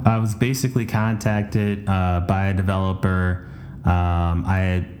I was basically contacted by a developer.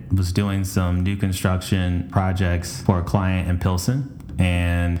 Was doing some new construction projects for a client in Pilsen,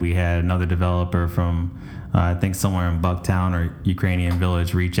 and we had another developer from I think somewhere in Bucktown or Ukrainian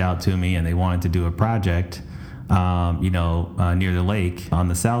Village reach out to me, and they wanted to do a project, near the lake on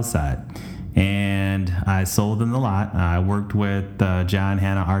the south side. And I sold them the lot. I worked with John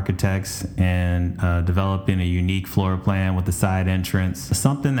Hanna Architects and developing a unique floor plan with the side entrance,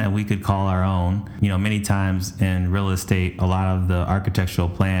 something that we could call our own. Many times in real estate, a lot of the architectural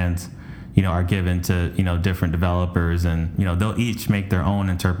plans, are given to, different developers, and, they'll each make their own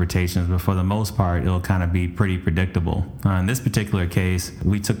interpretations, but for the most part, it'll kind of be pretty predictable. In this particular case,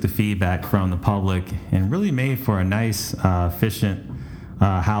 we took the feedback from the public and really made for a nice, efficient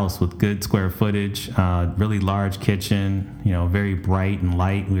house with good square footage, really large kitchen, very bright and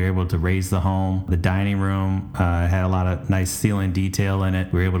light. We were able to raise the home. The dining room had a lot of nice ceiling detail in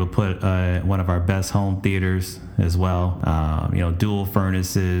it. We were able to put one of our best home theaters as well. Dual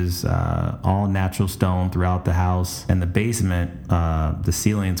furnaces, all natural stone throughout the house. And the basement, the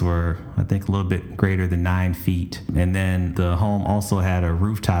ceilings were, I think, a little bit greater than 9 feet. And then the home also had a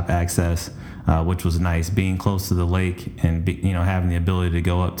rooftop access, which was nice. Being close to the lake and having the ability to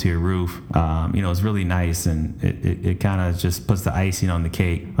go up to your roof, it's really nice, and it kind of just puts the icing on the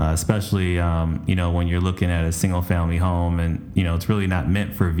cake, especially when you're looking at a single family home, and it's really not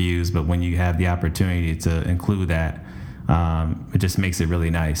meant for views, but when you have the opportunity to include that, it just makes it really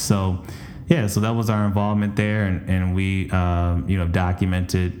nice. So that was our involvement there, and we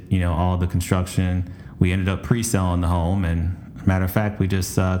documented all the construction. We ended up pre-selling the home, and matter of fact, we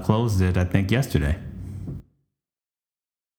just closed it, I think, yesterday.